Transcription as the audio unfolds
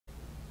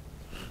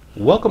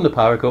Welcome to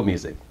Power Code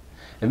Music.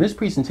 In this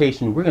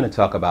presentation, we're going to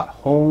talk about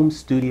home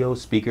studio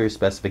speaker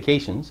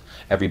specifications,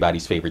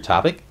 everybody's favorite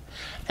topic,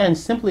 and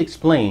simply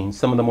explain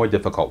some of the more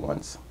difficult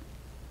ones.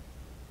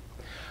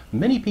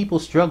 Many people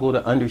struggle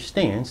to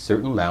understand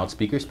certain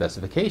loudspeaker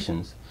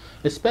specifications,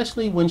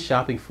 especially when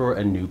shopping for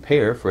a new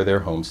pair for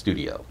their home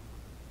studio.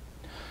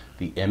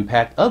 The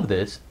impact of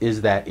this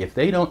is that if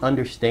they don't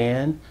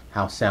understand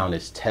how sound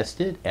is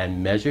tested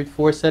and measured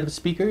for a set of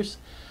speakers,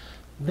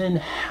 then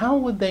how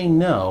would they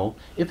know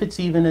if it's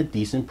even a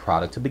decent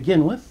product to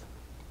begin with,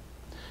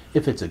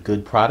 if it's a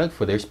good product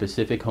for their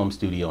specific home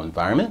studio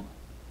environment,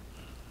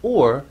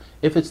 or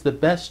if it's the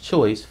best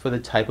choice for the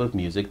type of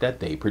music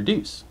that they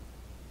produce?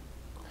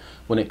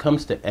 When it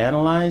comes to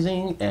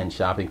analyzing and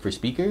shopping for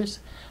speakers,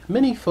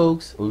 many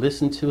folks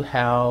listen to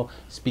how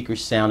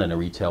speakers sound in a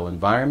retail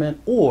environment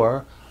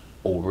or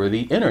over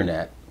the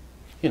internet,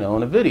 in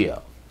a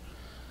video.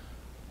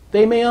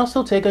 They may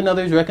also take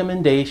another's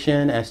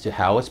recommendation as to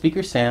how a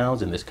speaker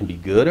sounds, and this can be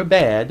good or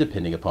bad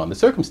depending upon the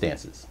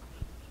circumstances.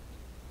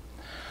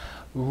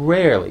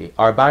 Rarely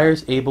are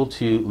buyers able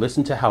to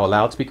listen to how a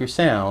loudspeaker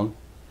sound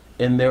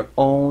in their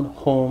own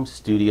home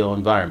studio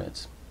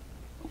environments.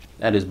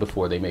 That is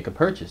before they make a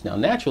purchase. Now,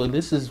 naturally,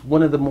 this is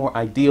one of the more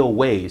ideal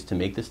ways to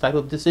make this type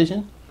of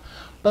decision,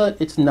 but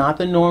it's not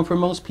the norm for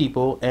most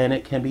people, and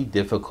it can be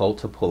difficult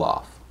to pull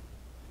off.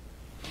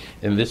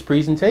 In this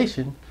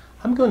presentation,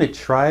 I'm going to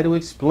try to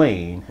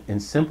explain in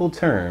simple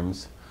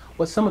terms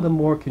what some of the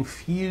more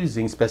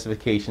confusing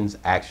specifications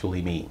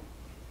actually mean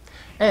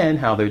and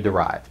how they're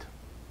derived.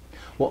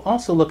 We'll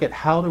also look at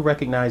how to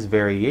recognize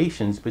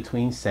variations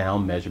between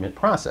sound measurement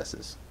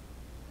processes.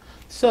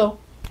 So,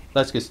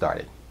 let's get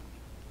started.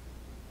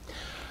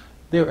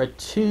 There are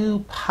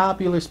two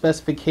popular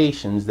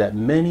specifications that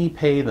many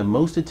pay the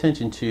most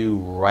attention to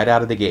right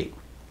out of the gate.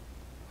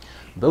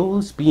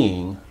 Those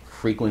being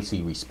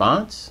frequency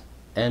response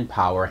and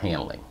power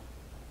handling.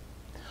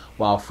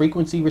 While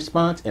frequency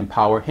response and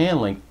power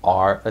handling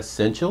are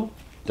essential,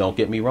 don't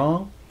get me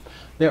wrong,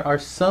 there are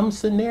some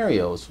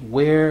scenarios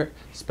where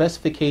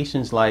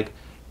specifications like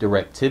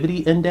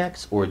Directivity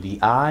Index or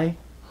DI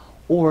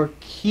or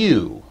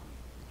Q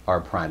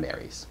are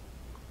primaries.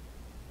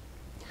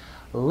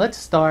 Let's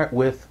start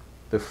with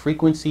the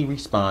frequency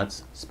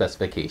response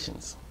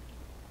specifications.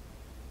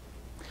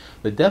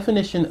 The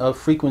definition of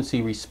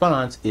frequency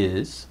response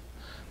is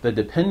the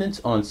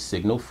dependence on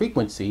signal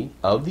frequency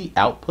of the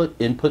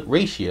output-input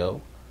ratio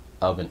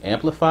of an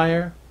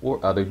amplifier or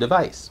other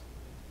device.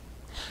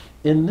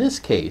 In this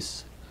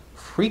case,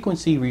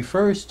 frequency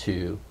refers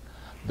to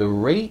the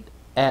rate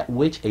at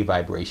which a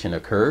vibration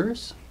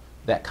occurs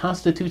that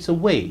constitutes a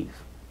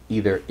wave,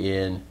 either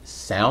in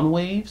sound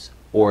waves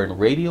or in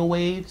radio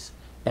waves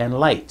and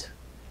light,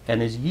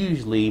 and is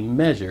usually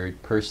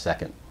measured per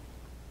second.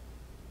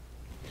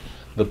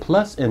 The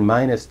plus and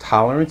minus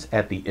tolerance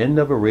at the end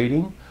of a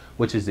rating,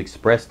 which is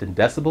expressed in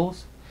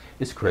decibels,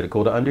 is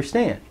critical to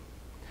understand.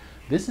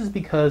 This is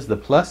because the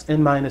plus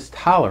and minus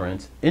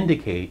tolerance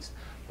indicates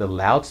the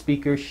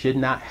loudspeaker should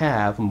not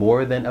have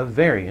more than a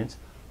variance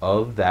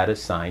of that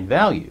assigned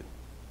value.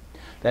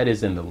 That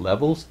is in the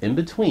levels in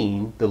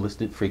between the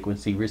listed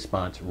frequency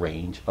response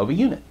range of a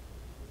unit.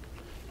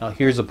 Now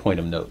here's a point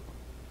of note.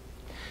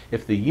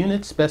 If the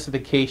unit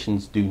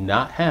specifications do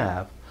not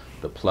have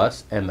the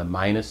plus and the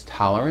minus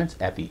tolerance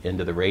at the end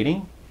of the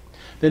rating,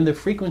 then the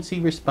frequency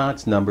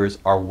response numbers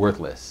are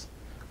worthless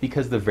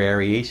because the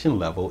variation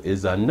level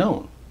is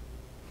unknown.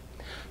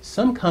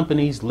 Some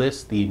companies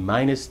list the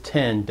minus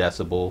 10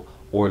 decibel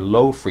or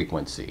low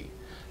frequency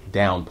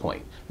down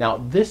point. Now,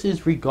 this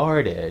is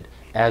regarded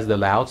as the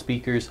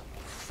loudspeaker's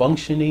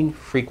functioning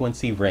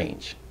frequency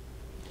range.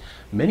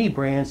 Many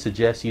brands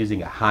suggest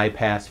using a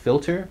high-pass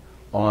filter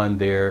on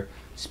their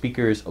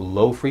speaker's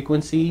low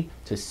frequency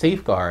to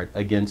safeguard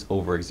against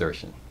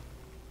overexertion.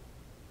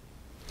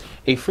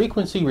 A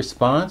frequency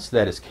response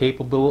that is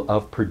capable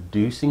of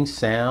producing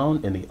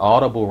sound in the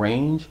audible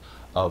range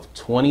of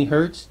 20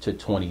 Hz to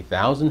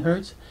 20,000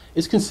 Hz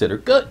is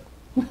considered good.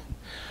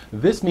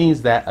 This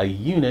means that a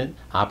unit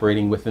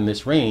operating within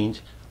this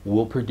range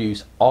will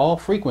produce all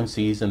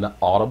frequencies in the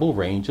audible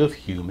range of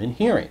human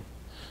hearing.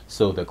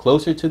 So the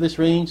closer to this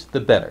range,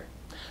 the better.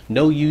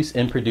 No use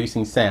in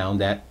producing sound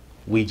that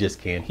we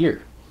just can't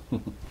hear.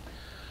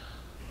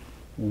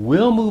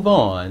 We'll move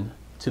on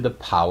to the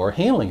power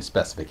handling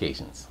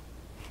specifications.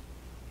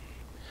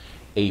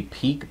 A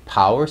peak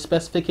power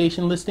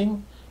specification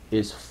listing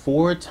is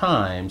 4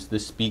 times the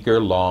speaker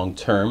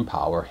long-term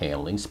power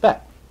handling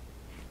spec.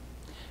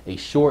 A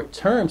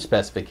short-term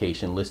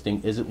specification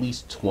listing is at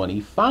least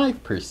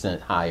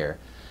 25% higher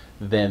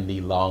than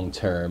the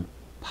long-term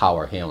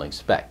power handling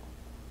spec.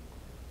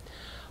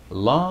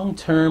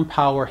 Long-term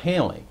power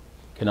handling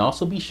can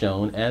also be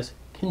shown as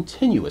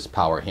continuous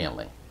power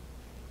handling.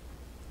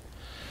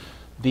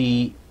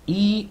 The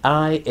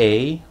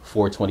EIA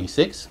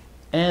 426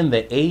 and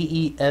the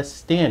AES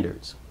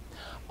standards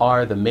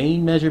are the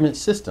main measurement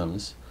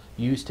systems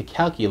used to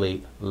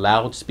calculate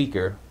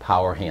loudspeaker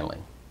power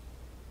handling.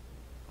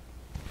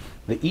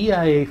 The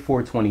EIA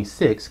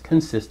 426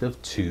 consists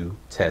of two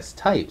test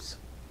types.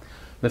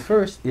 The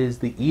first is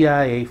the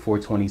EIA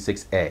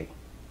 426A.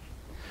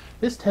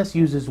 This test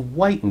uses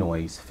white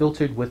noise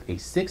filtered with a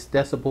 6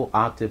 decibel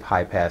octave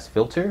high-pass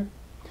filter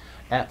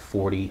at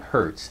 40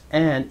 Hertz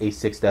and a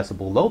 6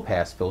 decibel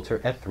low-pass filter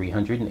at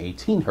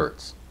 318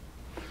 Hertz.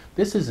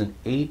 This is an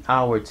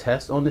 8-hour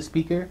test on the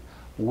speaker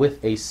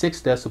with a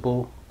 6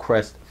 decibel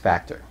crest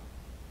factor.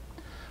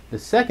 The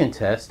second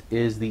test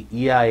is the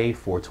EIA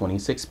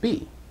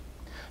 426B.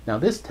 Now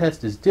this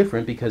test is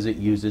different because it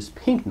uses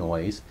pink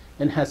noise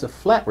and has a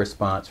flat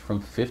response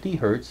from 50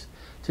 Hertz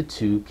to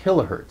 2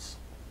 kilohertz.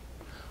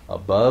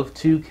 Above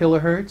 2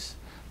 kilohertz,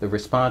 the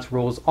response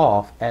rolls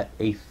off at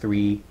a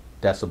 3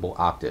 decibel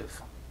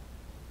octave.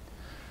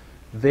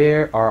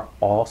 There are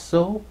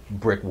also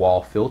brick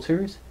wall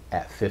filters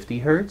at 50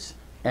 Hertz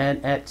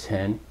and at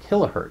 10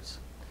 kilohertz.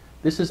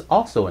 This is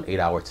also an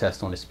 8-hour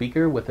test on the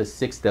speaker with a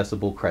 6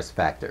 decibel crest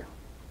factor.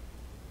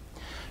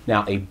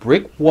 Now, a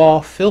brick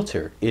wall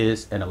filter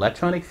is an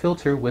electronic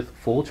filter with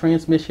full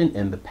transmission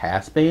in the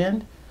pass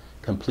band,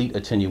 complete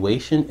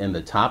attenuation in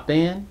the top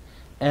band,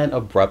 and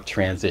abrupt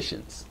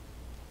transitions.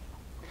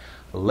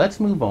 Let's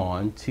move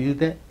on to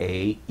the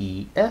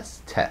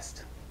AES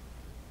test.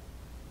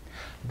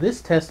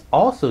 This test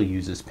also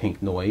uses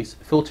pink noise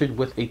filtered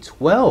with a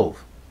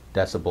 12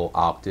 decibel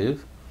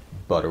octave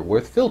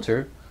Butterworth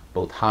filter,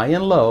 both high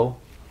and low,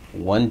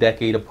 1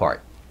 decade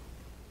apart.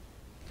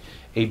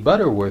 A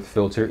Butterworth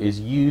filter is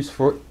used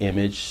for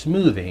image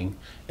smoothing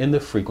in the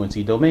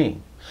frequency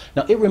domain.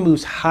 Now, it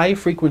removes high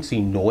frequency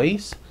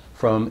noise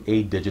from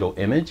a digital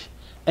image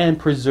and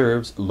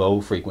preserves low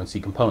frequency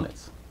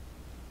components.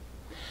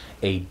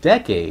 A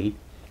decade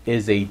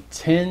is a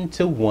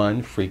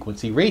 10-to-1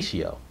 frequency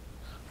ratio.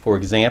 For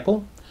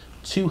example,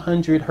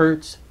 200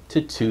 Hertz to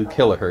 2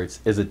 kilohertz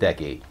is a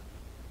decade.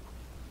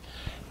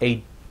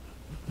 The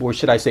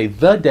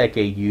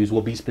decade used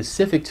will be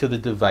specific to the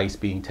device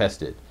being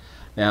tested.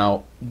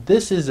 Now,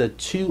 this is a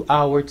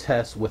 2-hour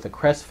test with a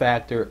crest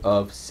factor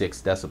of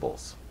 6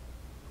 decibels.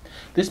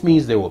 This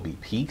means there will be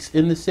peaks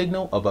in the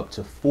signal of up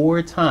to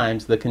 4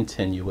 times the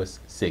continuous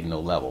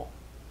signal level.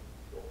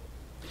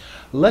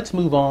 Let's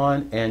move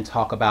on and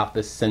talk about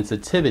the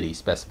sensitivity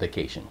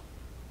specification.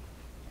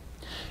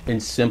 In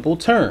simple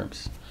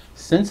terms,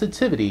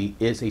 sensitivity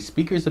is a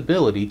speaker's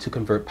ability to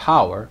convert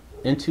power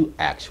into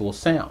actual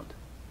sound.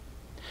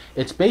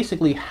 It's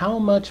basically how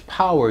much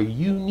power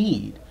you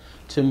need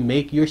to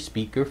make your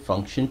speaker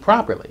function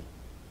properly.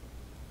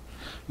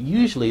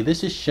 Usually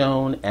this is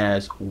shown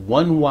as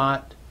 1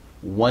 watt,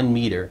 1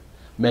 meter,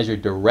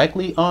 measured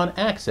directly on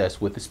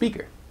axis with the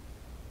speaker.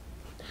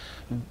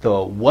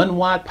 The 1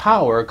 watt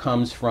power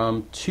comes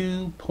from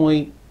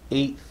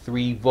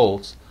 2.83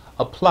 volts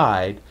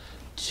applied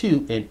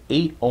to an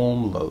 8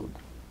 ohm load.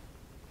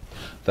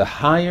 The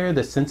higher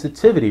the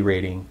sensitivity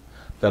rating,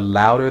 the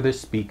louder the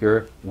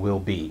speaker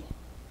will be.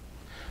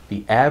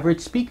 The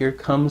average speaker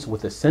comes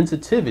with a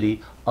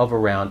sensitivity of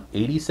around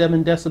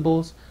 87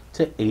 decibels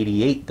to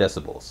 88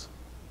 decibels.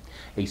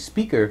 A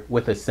speaker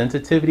with a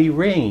sensitivity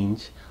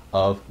range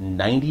of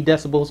 90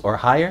 decibels or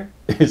higher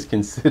is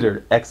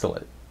considered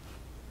excellent.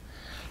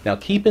 Now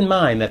keep in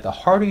mind that the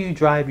harder you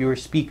drive your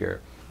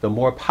speaker, the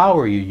more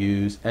power you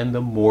use and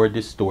the more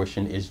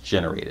distortion is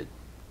generated.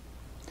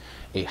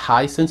 A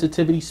high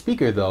sensitivity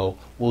speaker, though,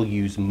 will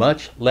use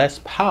much less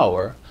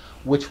power,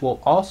 which will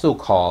also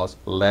cause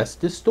less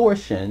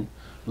distortion,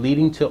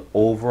 leading to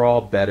overall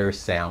better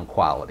sound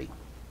quality.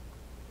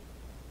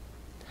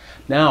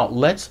 Now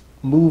let's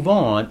move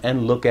on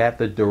and look at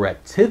the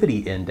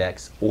Directivity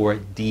Index, or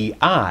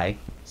DI,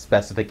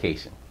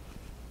 specification.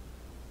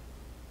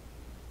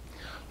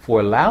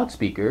 For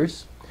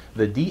loudspeakers,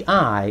 the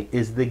DI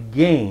is the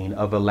gain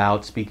of a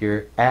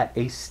loudspeaker at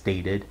a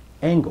stated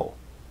angle.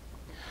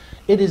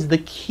 It is the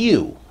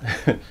Q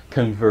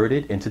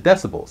converted into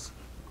decibels.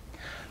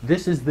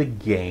 This is the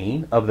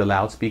gain of the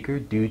loudspeaker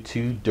due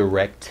to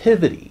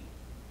directivity.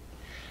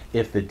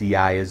 If the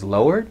DI is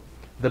lowered,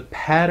 the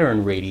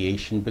pattern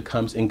radiation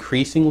becomes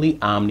increasingly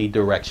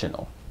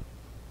omnidirectional.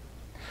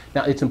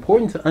 Now, it's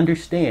important to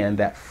understand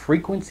that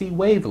frequency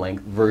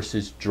wavelength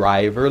versus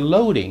driver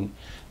loading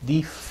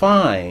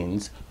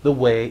defines the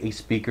way a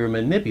speaker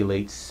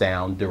manipulates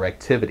sound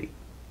directivity.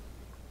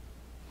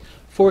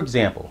 For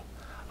example,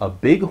 a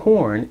big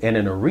horn in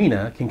an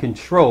arena can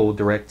control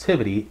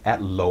directivity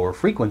at lower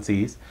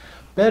frequencies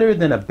better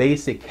than a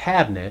basic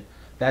cabinet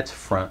that's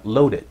front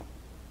loaded.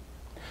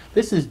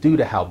 This is due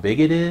to how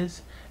big it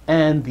is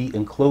and the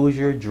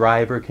enclosure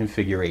driver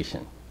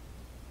configuration.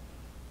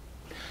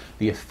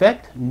 The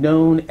effect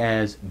known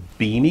as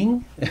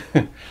beaming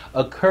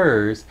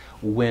occurs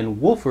when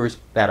woofers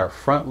that are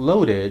front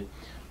loaded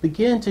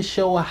begin to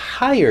show a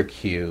higher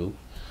Q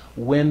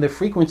when the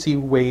frequency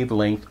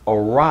wavelength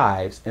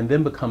arrives and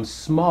then becomes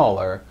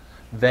smaller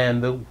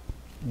than the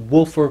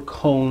woofer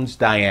cone's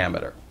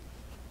diameter.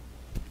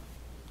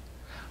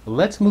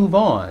 Let's move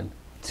on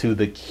to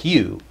the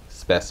Q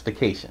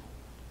specification.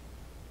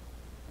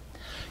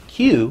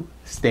 Q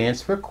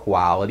stands for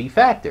quality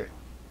factor.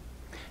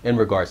 In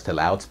regards to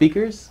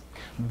loudspeakers,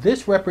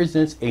 This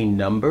represents a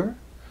number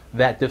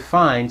that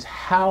defines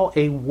how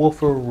a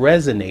woofer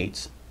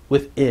resonates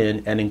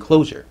within an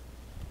enclosure.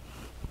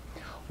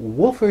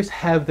 Woofers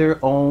have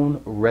their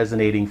own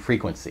resonating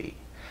frequency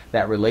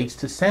that relates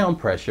to sound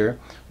pressure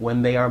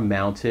when they are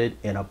mounted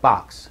in a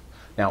box.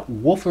 Now,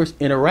 woofers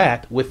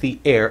interact with the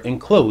air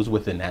enclosed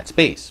within that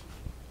space,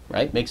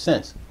 right? Makes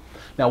sense.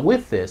 Now,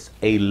 with this,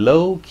 a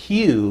low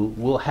Q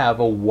will have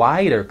a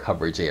wider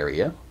coverage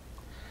area,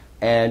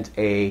 and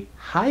a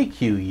high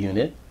Q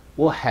unit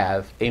will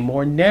have a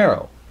more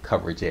narrow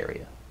coverage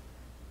area.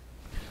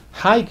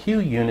 High Q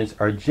units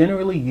are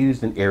generally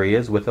used in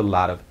areas with a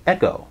lot of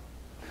echo,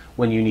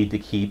 when you need to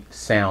keep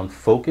sound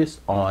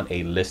focused on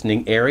a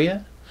listening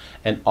area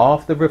and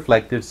off the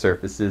reflective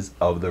surfaces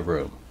of the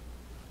room.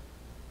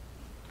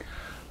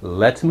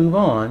 Let's move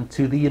on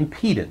to the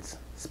impedance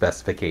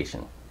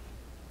specification.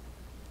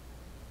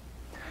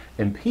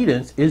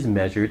 Impedance is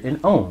measured in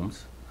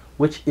ohms,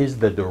 which is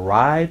the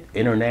derived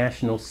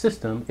international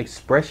system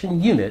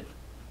expression unit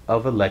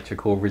of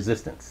electrical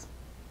resistance.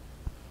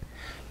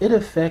 It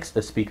affects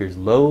a speaker's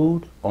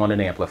load on an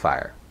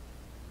amplifier.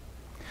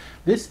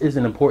 This is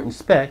an important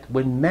spec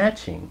when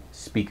matching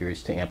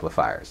speakers to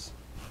amplifiers.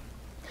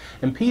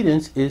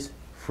 Impedance is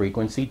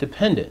frequency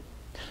dependent.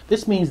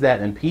 This means that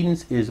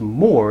impedance is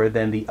more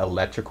than the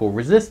electrical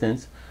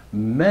resistance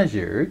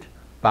measured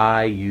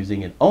by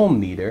using an ohm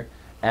meter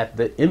at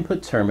the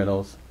input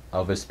terminals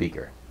of a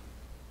speaker.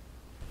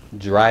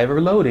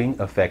 Driver loading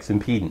affects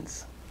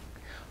impedance.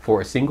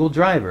 For a single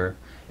driver,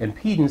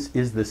 impedance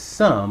is the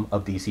sum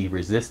of DC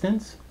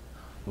resistance,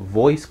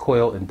 voice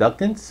coil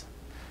inductance,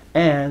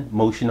 and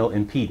motional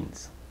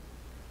impedance.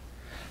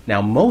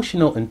 Now,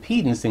 motional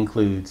impedance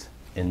includes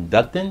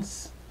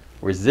inductance,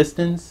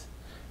 resistance,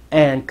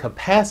 and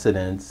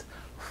capacitance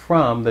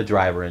from the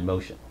driver in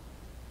motion.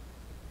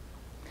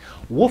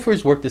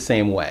 Woofers work the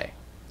same way.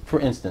 For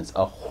instance,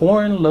 a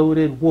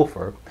horn-loaded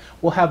woofer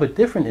will have a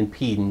different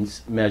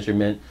impedance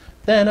measurement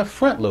than a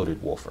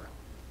front-loaded woofer.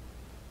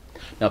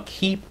 Now,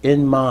 keep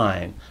in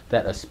mind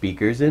that a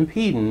speaker's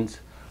impedance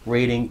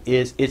rating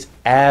is its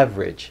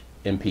average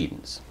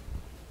impedance.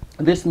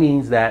 This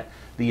means that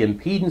the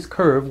impedance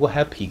curve will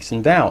have peaks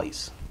and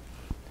valleys.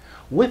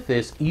 With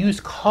this, use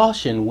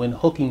caution when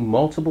hooking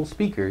multiple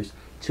speakers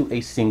to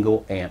a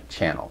single amp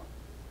channel.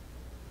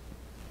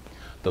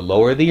 The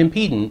lower the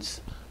impedance,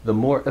 the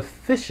more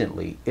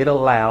efficiently it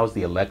allows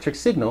the electric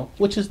signal,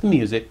 which is the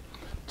music,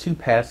 to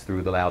pass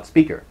through the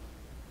loudspeaker.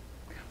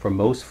 For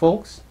most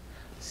folks,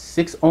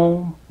 6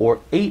 ohm or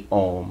 8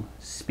 ohm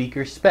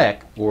speaker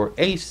spec, or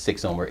a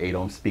 6 ohm or 8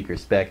 ohm speaker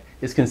spec,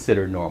 is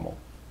considered normal.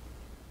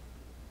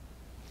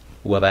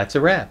 Well, that's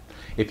a wrap.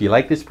 If you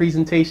like this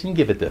presentation,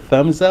 give it the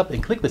thumbs up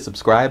and click the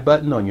subscribe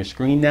button on your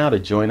screen now to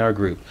join our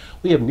group.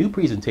 We have new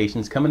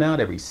presentations coming out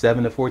every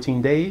 7 to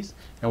 14 days,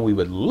 and we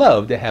would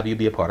love to have you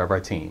be a part of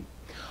our team.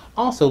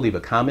 Also, leave a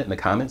comment in the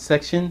comments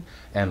section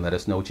and let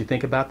us know what you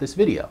think about this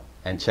video.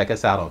 And check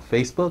us out on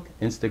Facebook,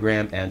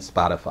 Instagram, and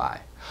Spotify.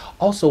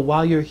 Also,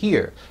 while you're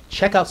here,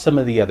 check out some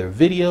of the other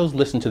videos,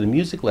 listen to the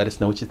music, let us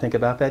know what you think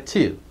about that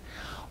too.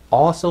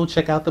 Also,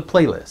 check out the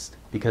playlist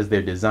because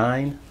they're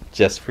designed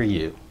just for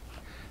you.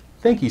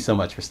 Thank you so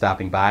much for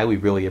stopping by. We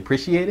really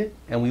appreciate it,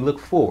 and we look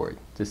forward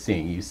to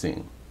seeing you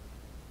soon.